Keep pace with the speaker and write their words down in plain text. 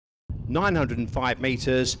905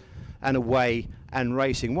 metres, and away and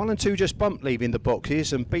racing. 1 and 2 just bumped leaving the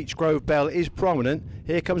boxes, and Beech Grove Bell is prominent.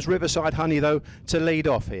 Here comes Riverside Honey though to lead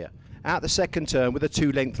off here. Out the second turn with a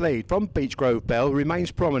 2-length lead from Beech Grove Bell,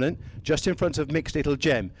 remains prominent just in front of Mixed Little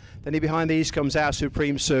Gem. Then behind these comes Our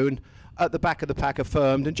Supreme Soon. At the back of the pack,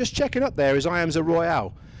 Affirmed, and just checking up there is I Am's a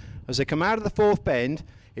Royale. As they come out of the fourth bend,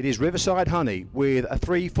 it is Riverside Honey with a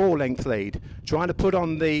 3-4 length lead, trying to put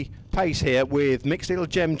on the pace here with Mixed Little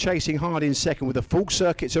Gem chasing hard in second with a full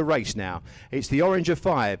circuit to race now. It's the orange of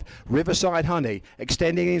 5, Riverside Honey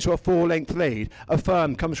extending into a 4-length lead.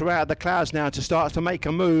 Affirmed comes from out of the clouds now to start to make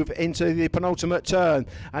a move into the penultimate turn,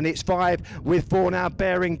 and it's 5 with 4 now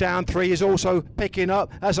bearing down. 3 is also picking up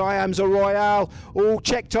as I Am's a Royale, all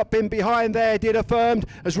checked up in behind there, did Affirmed,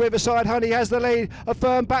 as Riverside Honey has the lead.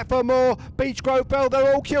 Affirmed back for more. Beech Grove Bell,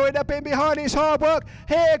 they're all queuing up in behind. It's hard work.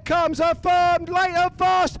 Here comes Affirmed late and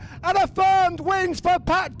fast, and Affirmed wins for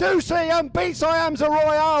Pat Ducey and beats I Am's a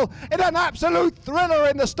Royale in an absolute thriller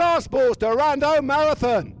in the Star Sports Dorando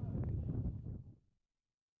Marathon.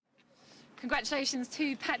 Congratulations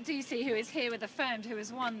to Pat Ducey, who is here with Affirmed, who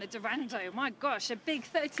has won the Dorando. My gosh, a big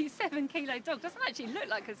 37-kilo dog. Doesn't actually look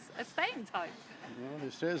like a staying type. Well,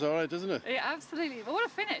 it stays all right, doesn't it? Yeah, absolutely. But what a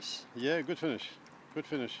finish. Yeah, good finish. Good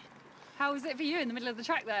finish. How was it for you in the middle of the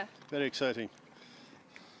track there? Very exciting.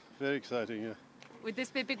 Very exciting, yeah. Would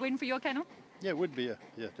this be a big win for your kennel? Yeah, it would be, yeah.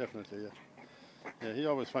 Yeah, definitely, yeah. Yeah, he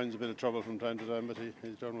always finds a bit of trouble from time to time, but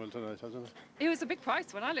he's done well tonight, hasn't he? It was a big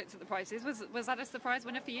price when I looked at the prices. Was that a surprise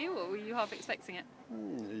winner for you, or were you half expecting it?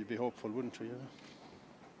 You'd be hopeful, wouldn't you? Yeah.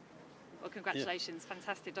 Well, congratulations. Yeah.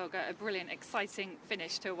 Fantastic dog. A brilliant, exciting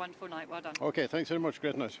finish to a wonderful night. Well done. Okay, thanks very much.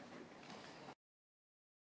 Great night.